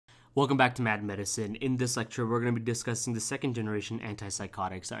Welcome back to Mad Medicine. In this lecture, we're going to be discussing the second generation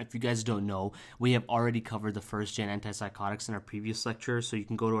antipsychotics. Now, if you guys don't know, we have already covered the first gen antipsychotics in our previous lecture, so you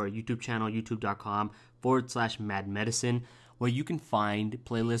can go to our YouTube channel, youtube.com/Mad Medicine, where you can find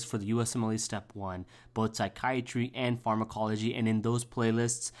playlists for the USMLE Step 1, both psychiatry and pharmacology, and in those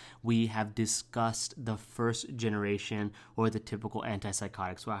playlists, we have discussed the first generation or the typical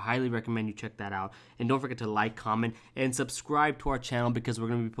antipsychotics. So I highly recommend you check that out. And don't forget to like, comment, and subscribe to our channel because we're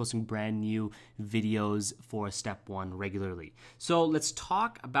going to be posting brand new videos for Step 1 regularly. So let's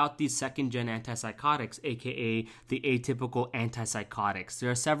talk about the second gen antipsychotics, aka the atypical antipsychotics. There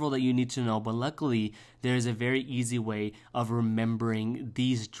are several that you need to know, but luckily, there's a very easy way of remembering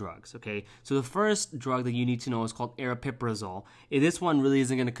these drugs, okay? So the first drug that you need to know is called aripiprazole. This one really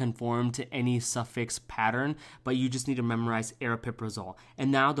isn't going to conform to any suffix pattern, but you just need to memorize aripiprazole.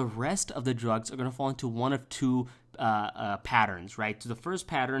 And now the rest of the drugs are going to fall into one of two patterns, right? So the first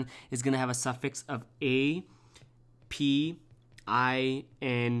pattern is going to have a suffix of A, P,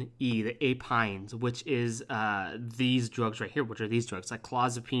 I-N-E, the apines, which is these drugs right here, which are these drugs like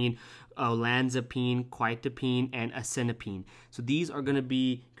clozapine, olanzapine, quetiapine, and acenapine. So these are going to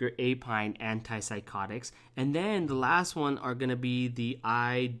be your apine antipsychotics. And then the last one are going to be the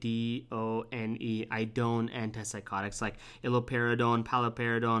I-D-O-N-E, idone antipsychotics like iloperidone,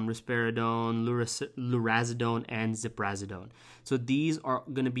 paliperidone, risperidone, lurazidone, and ziprasidone. So these are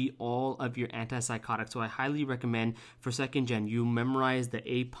going to be all of your antipsychotics. So I highly recommend for second gen, you memorize the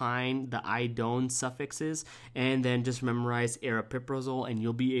apine, the idone suffixes, and then just memorize aripiprazole, and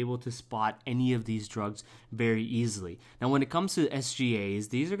you'll be able to spot any of these drugs very easily. Now, when it comes to SGAs,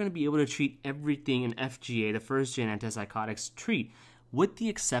 these are going to be able to treat everything an FGA, the first gen antipsychotics, treat, with the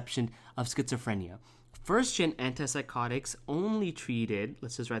exception of schizophrenia. First gen antipsychotics only treated,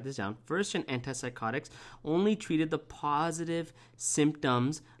 let's just write this down, first gen antipsychotics only treated the positive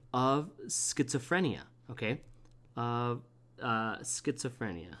symptoms of schizophrenia, okay?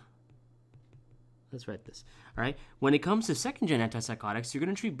 Schizophrenia. Let's write this. All right. When it comes to second gen antipsychotics, you're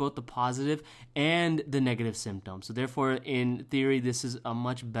going to treat both the positive and the negative symptoms. So therefore, in theory, this is a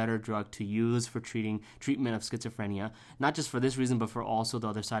much better drug to use for treatment of schizophrenia, not just for this reason, but for also the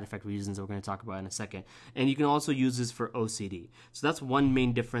other side effect reasons that we're going to talk about in a second. And you can also use this for OCD. So that's one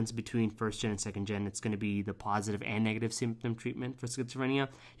main difference between first gen and second gen. It's going to be the positive and negative symptom treatment for schizophrenia.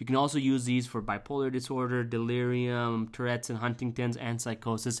 You can also use these for bipolar disorder, delirium, Tourette's and Huntington's, and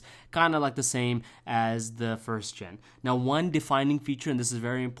psychosis, kind of like the same as the first gen. Now, one defining feature, and this is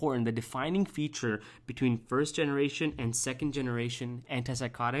very important, the defining feature between first generation and second generation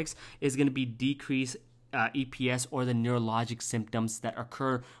antipsychotics is going to be decreased EPS, or the neurologic symptoms that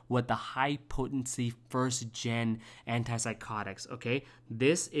occur with the high potency first gen antipsychotics, okay?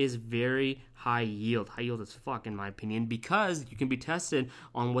 This is very high yield as fuck in my opinion, because you can be tested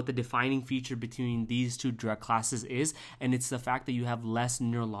on what the defining feature between these two drug classes is, and it's the fact that you have less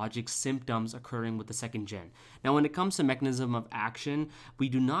neurologic symptoms occurring with the second gen. Now, when it comes to mechanism of action, we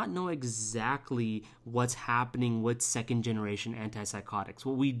do not know exactly what's happening with second generation antipsychotics.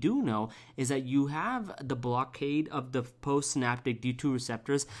 What we do know is that you have the blockade of the postsynaptic D2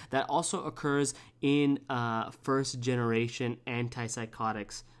 receptors that also occurs in first generation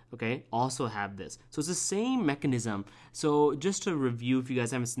antipsychotics. Okay, also have this. So it's the same mechanism. So just to review, if you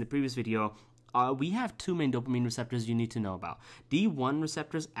guys haven't seen the previous video, we have two main dopamine receptors you need to know about. D1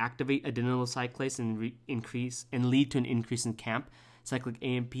 receptors activate adenylocyclase and lead to an increase in CAMP, cyclic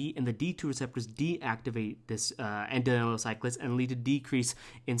AMP, and the D2 receptors deactivate this adenylocyclase and lead to decrease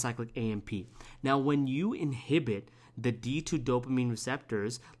in cyclic AMP. Now, when you inhibit the D2 dopamine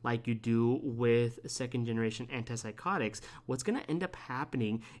receptors, like you do with second generation antipsychotics, what's going to end up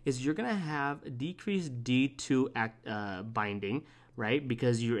happening is you're going to have decreased D2 binding, right?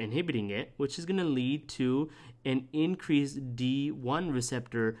 Because you're inhibiting it, which is going to lead to an increased D1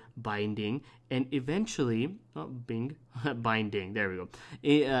 receptor binding, and eventually, binding, there we go.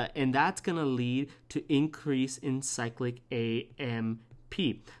 And that's going to lead to increase in cyclic AMP.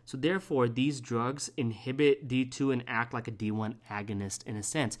 So therefore, these drugs inhibit D2 and act like a D1 agonist in a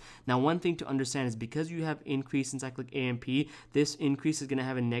sense. Now, one thing to understand is because you have increase in cyclic AMP, this increase is going to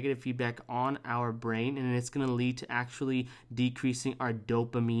have a negative feedback on our brain, and it's going to lead to actually decreasing our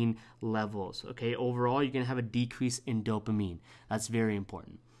dopamine levels. Okay, overall, you're going to have a decrease in dopamine. That's very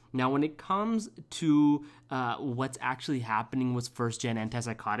important. Now, when it comes to what's actually happening with first-gen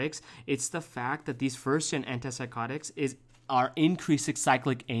antipsychotics, it's the fact that these first-gen antipsychotics are increasing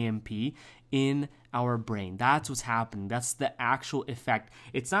cyclic AMP in our brain. That's what's happening. That's the actual effect.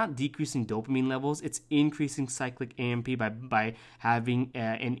 It's not decreasing dopamine levels. It's increasing cyclic AMP by having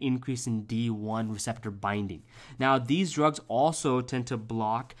an increase in D1 receptor binding. Now, these drugs also tend to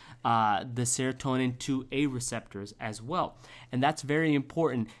block the serotonin 2A receptors as well. And that's very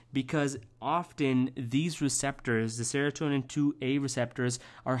important because often these receptors, the serotonin 2A receptors,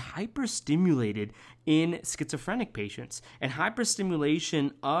 are hyperstimulated in schizophrenic patients. And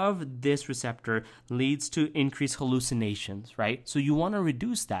hyperstimulation of this receptor leads to increased hallucinations, right? So you want to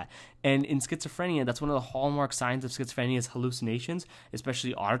reduce that. And in schizophrenia, that's one of the hallmark signs of schizophrenia is hallucinations,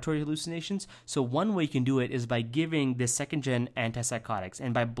 especially auditory hallucinations. So one way you can do it is by giving the second-gen antipsychotics.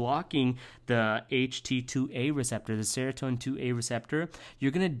 And by blocking the HT2A receptor, the serotonin 2A receptor,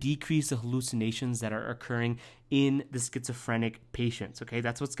 you're going to decrease the hallucinations that are occurring in the schizophrenic patients, okay?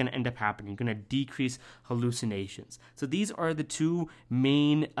 That's what's going to end up happening. You're going to decrease hallucinations. So these are the two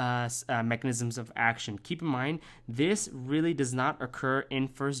main mechanisms of action. Keep in mind, this really does not occur in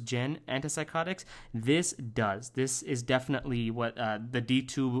first-gen antipsychotics. This does. This is definitely what the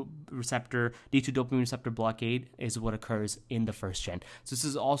D2 dopamine receptor blockade is what occurs in the first-gen. So this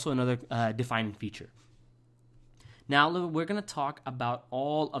is also another defining feature. Now we're going to talk about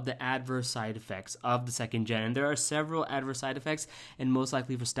all of the adverse side effects of the second gen. And there are several adverse side effects, and most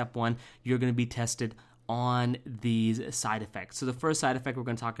likely for step 1, you're going to be tested on these side effects. So the first side effect we're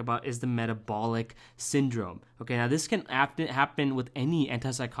going to talk about is the metabolic syndrome. Okay, now this can happen with any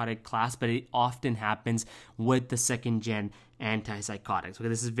antipsychotic class, but it often happens with the second gen antipsychotics. Okay,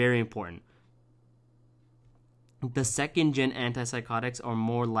 this is very important. The second-gen antipsychotics are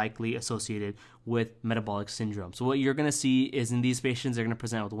more likely associated with metabolic syndrome. So what you're going to see is in these patients, they're going to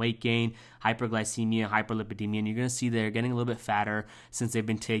present with weight gain, hyperglycemia, hyperlipidemia, and you're going to see they're getting a little bit fatter since they've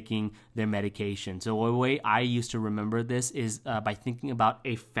been taking their medication. So the way I used to remember this is by thinking about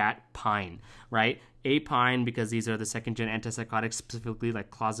a fat pine, right? A pine, because these are the second-gen antipsychotics, specifically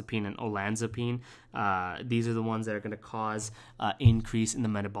like clozapine and olanzapine. These are the ones that are going to cause increase in the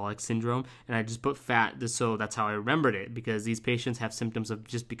metabolic syndrome. And I just put fat, so that's how I remembered it, because these patients have symptoms of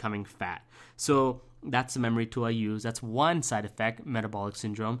just becoming fat. So that's the memory tool I use. That's one side effect, metabolic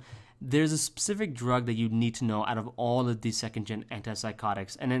syndrome. There's a specific drug that you need to know out of all of these second-gen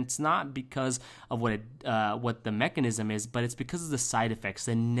antipsychotics, and it's not because of what the mechanism is, but it's because of the side effects,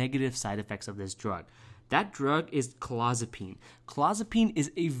 the negative side effects of this drug. That drug is clozapine. Clozapine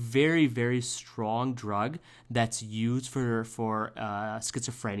is a very, very strong drug that's used for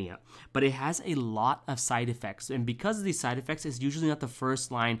schizophrenia, but it has a lot of side effects. And because of these side effects, it's usually not the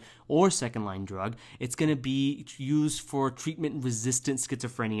first line or second line drug. It's going to be used for treatment-resistant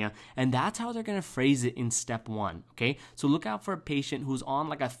schizophrenia, and that's how they're going to phrase it in step 1, okay? So look out for a patient who's on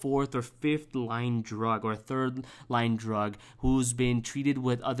like a 4th or 5th line drug or a 3rd line drug who's been treated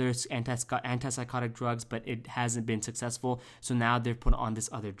with other antipsychotic drugs, but it hasn't been successful. So now they're put on this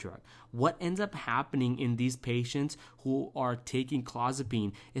other drug. What ends up happening in these patients who are taking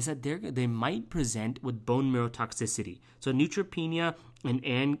clozapine is that they might present with bone marrow toxicity. So neutropenia and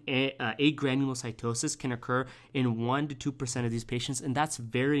agranulocytosis can occur in 1 to 2% of these patients, and that's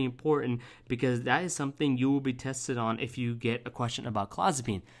very important because that is something you will be tested on if you get a question about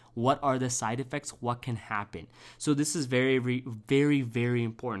clozapine. What are the side effects? What can happen? So this is very, very, very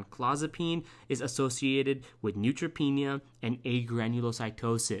important. Clozapine is associated with neutropenia and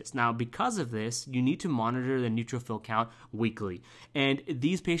agranulocytosis. Now, because of this, you need to monitor the neutrophil count weekly. And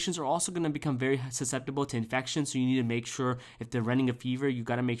these patients are also going to become very susceptible to infection, so you need to make sure if they're running a fever, you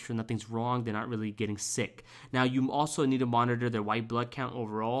got to make sure nothing's wrong, they're not really getting sick. Now, you also need to monitor their white blood count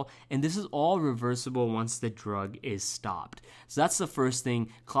overall, and this is all reversible once the drug is stopped. So that's the first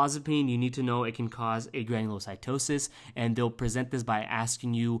thing. Clozapine, you need to know it can cause agranulocytosis, and they'll present this by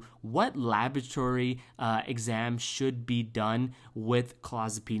asking you what laboratory exam should be done with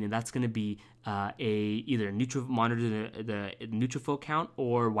clozapine, and that's going to be either monitor the neutrophil count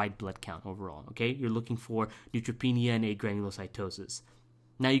or white blood count overall. Okay, you're looking for neutropenia and agranulocytosis.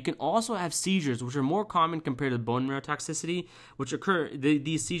 Now, you can also have seizures, which are more common compared to bone marrow toxicity, which occur.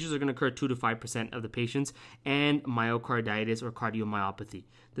 These seizures are going to occur 2 to 5% of the patients, and myocarditis or cardiomyopathy.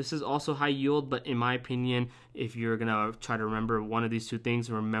 This is also high yield, but in my opinion, if you're going to try to remember one of these two things,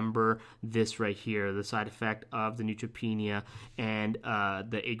 remember this right here, the side effect of the neutropenia and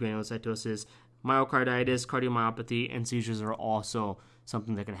the agranulocytosis. Myocarditis, cardiomyopathy, and seizures are also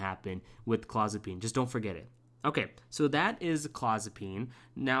something that can happen with clozapine. Just don't forget it. Okay, so that is clozapine.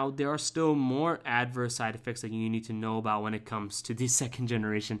 Now, there are still more adverse side effects that you need to know about when it comes to the second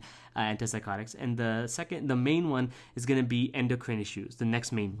generation antipsychotics, and the main one is going to be endocrine issues, the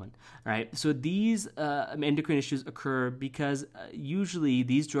next main one. All right, so these endocrine issues occur because usually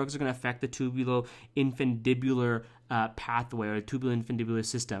these drugs are going to affect the tubuloinfundibular pathway or tubuloinfundibular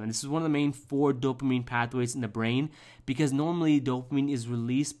system, and this is one of the main 4 dopamine pathways in the brain, because normally dopamine is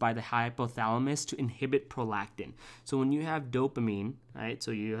released by the hypothalamus to inhibit prolactin. So when you have dopamine, right,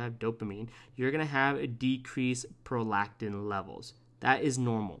 you're going to have a decreased prolactin levels. That is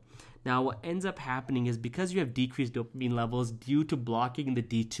normal. Now, what ends up happening is because you have decreased dopamine levels due to blocking the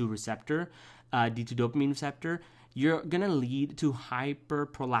D2 receptor, D2 dopamine receptor, you're going to lead to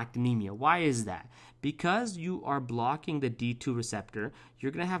hyperprolactinemia. Why is that? Because you are blocking the D2 receptor,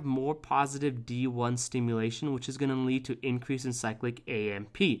 you're going to have more positive D1 stimulation, which is going to lead to increase in cyclic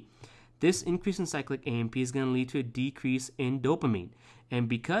AMP. This increase in cyclic AMP is going to lead to a decrease in dopamine. And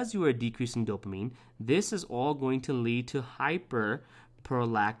because you are decreasing dopamine, this is all going to lead to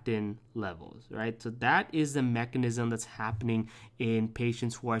hyperprolactin levels, right? So that is the mechanism that's happening in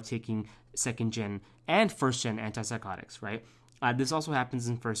patients who are taking second-gen and first-gen antipsychotics, right? This also happens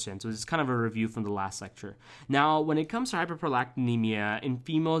in first gen, so this is kind of a review from the last lecture. Now, when it comes to hyperprolactinemia, in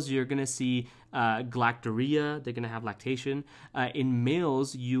females, you're going to see galactorrhea, they're going to have lactation. In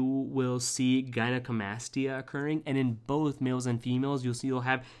males, you will see gynecomastia occurring, and in both males and females, you'll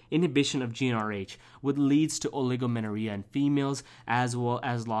have inhibition of GnRH, which leads to oligomenorrhea in females, as well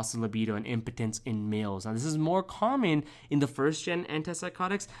as loss of libido and impotence in males. Now, this is more common in the first-gen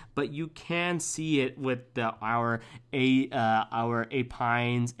antipsychotics, but you can see it with our apines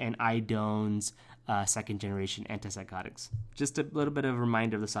and idones second-generation antipsychotics. Just a little bit of a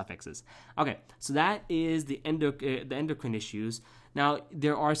reminder of the suffixes. Okay, so that is the endocrine issues. Now,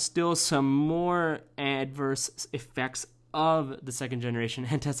 there are still some more adverse effects of the second-generation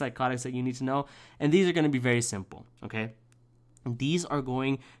antipsychotics that you need to know, and these are going to be very simple, okay? These are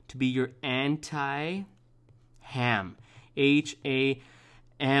going to be your anti-HAM,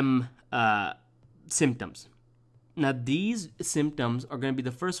 H-A-M symptoms. Now, these symptoms are going to be,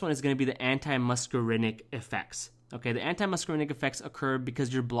 the first one is going to be the antimuscarinic effects. Okay, the antimuscarinic effects occur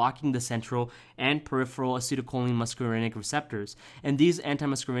because you're blocking the central and peripheral acetylcholine muscarinic receptors. And these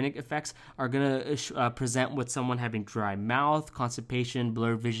antimuscarinic effects are going to present with someone having dry mouth, constipation,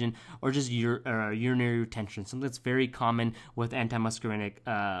 blurred vision, or just urinary retention, something that's very common with antimuscarinic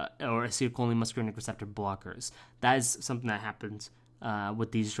or acetylcholine muscarinic receptor blockers. That is something that happens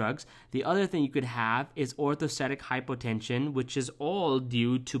with these drugs. The other thing you could have is orthostatic hypotension, which is all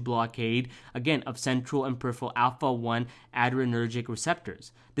due to blockade, again, of central and peripheral alpha-1 adrenergic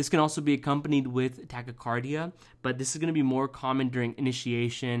receptors. This can also be accompanied with tachycardia, but this is going to be more common during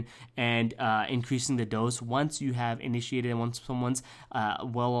initiation and increasing the dose. Once you have initiated and once someone's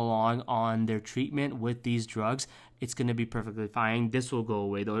well along on their treatment with these drugs, it's going to be perfectly fine. This will go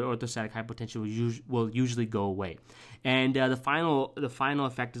away. The orthostatic hypotension will usually go away. And the final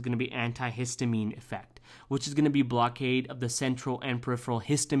effect is going to be antihistamine effect, which is going to be blockade of the central and peripheral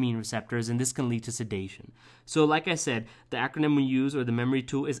histamine receptors, and this can lead to sedation. So like I said, the acronym we use, or the memory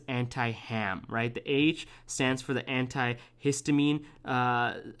tool, is anti-HAM, right? The H stands for the antihistamine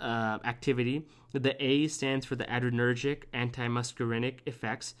activity. The A stands for the adrenergic antimuscarinic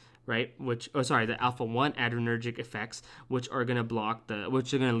effects, right? The alpha-1 adrenergic effects, which are going to lead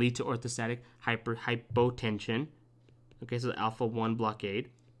to orthostatic hypotension. Okay, so the alpha-1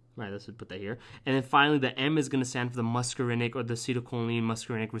 blockade. Right, let's put that here. And then finally, the M is going to stand for the muscarinic or the acetylcholine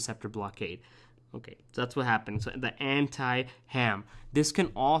muscarinic receptor blockade. Okay, so that's what happens. So the anti-HAM. This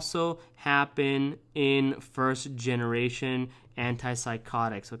can also happen in first-generation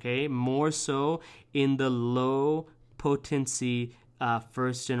antipsychotics, okay? More so in the low-potency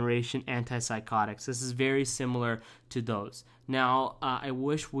first-generation antipsychotics. This is very similar to those. Now, I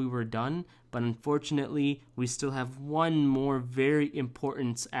wish we were done, but unfortunately, we still have one more very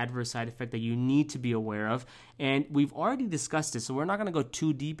important adverse side effect that you need to be aware of, and we've already discussed it, so we're not going to go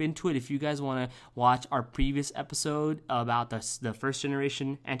too deep into it. If you guys want to watch our previous episode about the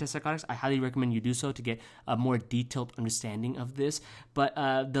first-generation antipsychotics, I highly recommend you do so to get a more detailed understanding of this. But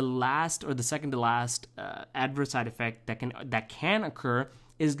the second to last adverse side effect that can occur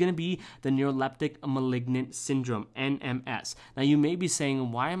is going to be the neuroleptic malignant syndrome, NMS. Now, you may be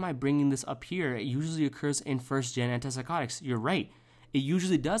saying, why am I bringing this up here? It usually occurs in first-gen antipsychotics. You're right. It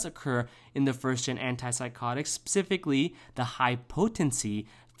usually does occur in the first-gen antipsychotics, specifically the high-potency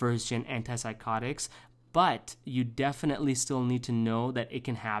first-gen antipsychotics, but you definitely still need to know that it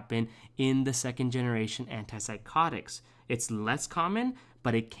can happen in the second-generation antipsychotics. It's less common,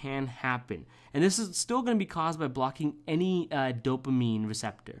 but it can happen. And this is still going to be caused by blocking any dopamine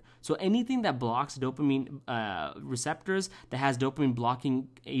receptor. So anything that blocks dopamine receptors, that has dopamine blocking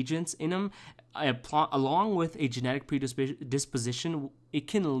agents in them, along with a genetic predisposition, it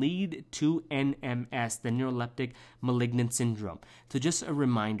can lead to NMS, the neuroleptic malignant syndrome. So just a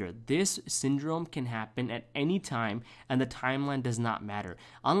reminder, this syndrome can happen at any time, and the timeline does not matter.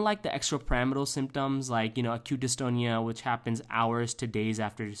 Unlike the extrapyramidal symptoms like, acute dystonia, which happens hours to days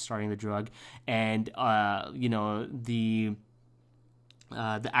after starting the drug, and the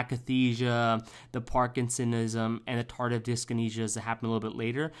akathisia, the Parkinsonism, and the tardive dyskinesias that happen a little bit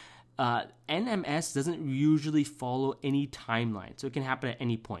later, NMS doesn't usually follow any timeline, so it can happen at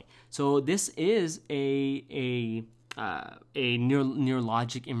any point. So this is a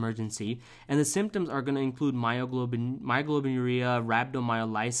neurologic emergency, and the symptoms are going to include myoglobinuria,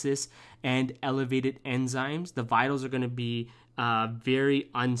 rhabdomyolysis, and elevated enzymes. The vitals are going to be very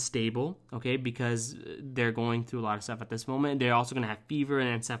unstable, okay, because they're going through a lot of stuff at this moment. They're also going to have fever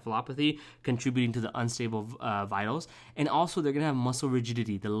and encephalopathy, contributing to the unstable vitals. And also they're going to have muscle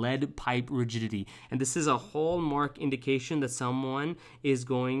rigidity, the lead pipe rigidity. And this is a hallmark indication that someone is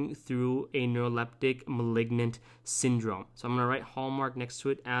going through a neuroleptic malignant syndrome. So I'm going to write hallmark next to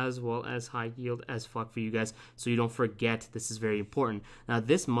it, as well as high yield as fuck for you guys, so you don't forget. This is very important. Now,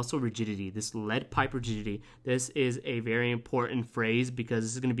 this muscle rigidity, this lead pipe rigidity, this is a very important phrase, because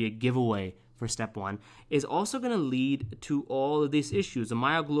this is going to be a giveaway for step 1, is also going to lead to all of these issues. The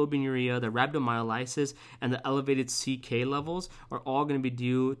myoglobinuria, the rhabdomyolysis, and the elevated CK levels are all going to be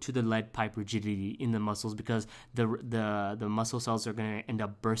due to the lead pipe rigidity in the muscles, because the muscle cells are going to end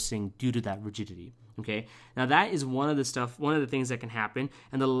up bursting due to that rigidity. Okay, now that is one of the things that can happen.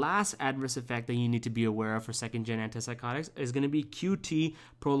 And the last adverse effect that you need to be aware of for second-gen antipsychotics is going to be QT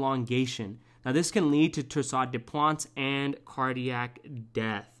prolongation. Now, this can lead to torsade de pointes and cardiac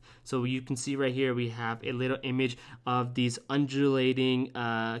death. So you can see right here, we have a little image of these undulating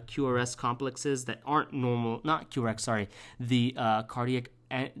QRS complexes that aren't normal, not QRS, sorry, the cardiac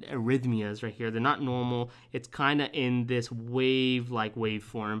arrhythmias right here. They're not normal. It's kind of in this wave-like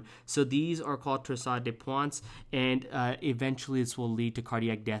waveform. So these are called torsade de pointes, and eventually this will lead to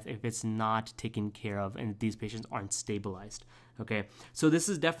cardiac death if it's not taken care of and these patients aren't stabilized. Okay, so this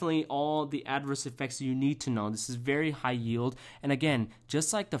is definitely all the adverse effects you need to know. This is very high yield, and again,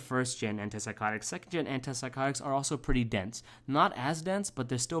 just like the first-gen antipsychotics, second-gen antipsychotics are also pretty dense. Not as dense, but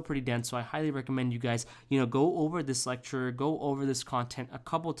they're still pretty dense, so I highly recommend you guys, go over this lecture, go over this content a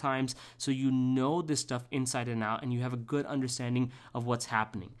couple times so you know this stuff inside and out, and you have a good understanding of what's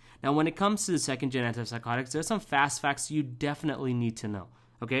happening. Now, when it comes to the second-gen antipsychotics, there's some fast facts you definitely need to know,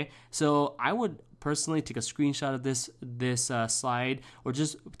 okay? So I would personally take a screenshot of this slide, or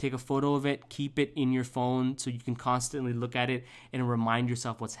just take a photo of it, keep it in your phone so you can constantly look at it and remind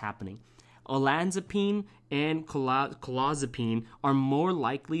yourself what's happening. Olanzapine and clozapine are more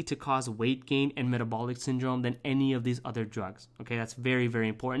likely to cause weight gain and metabolic syndrome than any of these other drugs. Okay, that's very, very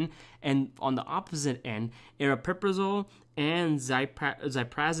important. And on the opposite end, aripiprazole and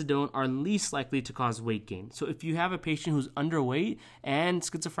ziprasidone are least likely to cause weight gain. So if you have a patient who's underweight and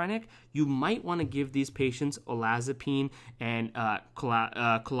schizophrenic, you might want to give these patients olanzapine and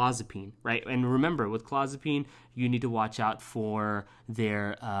clozapine, right? And remember, with clozapine, you need to watch out for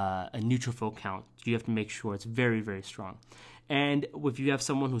their neutrophil count. You have to make sure it's very, very strong. And if you have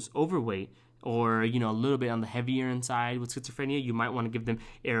someone who's overweight, or a little bit on the heavier side with schizophrenia, you might want to give them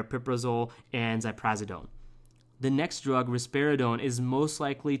aripiprazole and ziprasidone. The next drug, risperidone, is most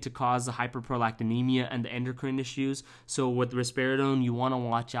likely to cause the hyperprolactinemia and the endocrine issues. So with risperidone, you want to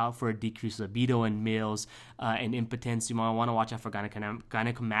watch out for a decreased libido in males and impotence. You want to watch out for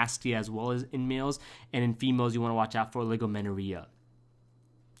gynecomastia as well as in males. And in females, you want to watch out for oligomenorrhea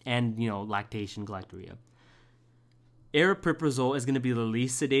and, lactation galactorrhea. Aripiprazole is going to be the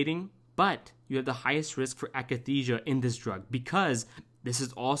least sedating, but you have the highest risk for akathisia in this drug, because this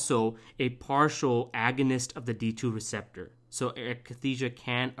is also a partial agonist of the D2 receptor. So akathisia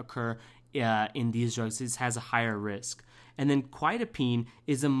can occur in these drugs. It has a higher risk. And then quetiapine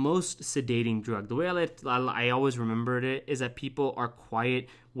is the most sedating drug. The way I always remembered it is that people are quiet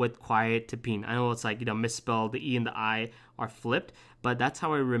with quetiapine. I know it's like, misspelled, the E and the I are flipped, but that's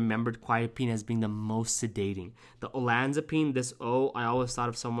how I remembered quetiapine as being the most sedating. The olanzapine, this O, I always thought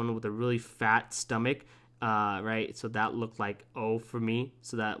of someone with a really fat stomach, right? So that looked like O for me.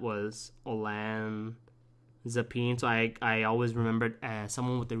 So that was olanzapine. So I always remembered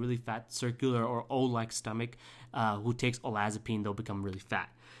someone with a really fat circular or O-like stomach who takes olanzapine, they'll become really fat.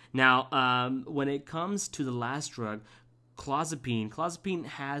 Now, when it comes to the last drug, clozapine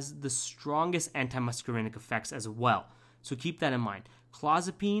has the strongest antimuscarinic effects as well. So keep that in mind.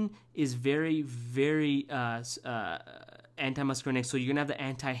 Clozapine is very, very antimuscarinic, so you're going to have the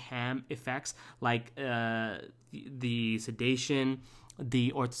anti-HAM effects like the sedation,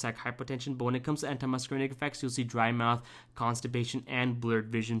 the orthostatic hypotension. But when it comes to antimuscarinic effects, you'll see dry mouth, constipation, and blurred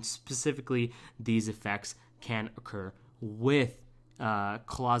vision. Specifically, these effects can occur with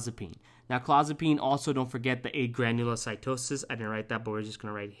clozapine. Now, clozapine also, don't forget the agranulocytosis. I didn't write that, but we're just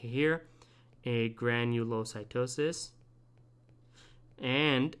going to write here. Agranulocytosis.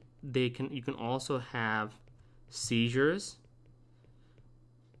 And you can also have seizures.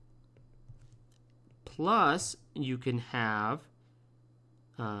 Plus, you can have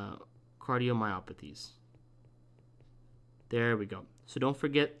cardiomyopathies. There we go. So don't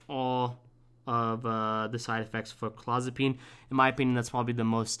forget all of the side effects for clozapine. In my opinion, that's probably the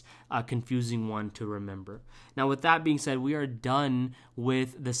most confusing one to remember. Now, with that being said, we are done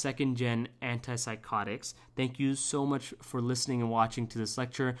with the second-gen antipsychotics. Thank you so much for listening and watching to this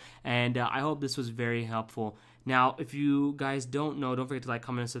lecture, and I hope this was very helpful. Now, if you guys don't know, don't forget to like,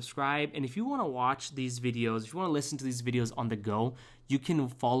 comment, and subscribe. And if you want to watch these videos, if you want to listen to these videos on the go, you can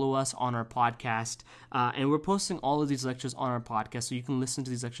follow us on our podcast. And we're posting all of these lectures on our podcast, so you can listen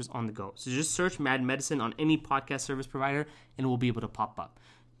to these lectures on the go. So just search Mad Medicine on any podcast service provider, and it will be able to pop up.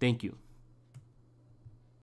 Thank you.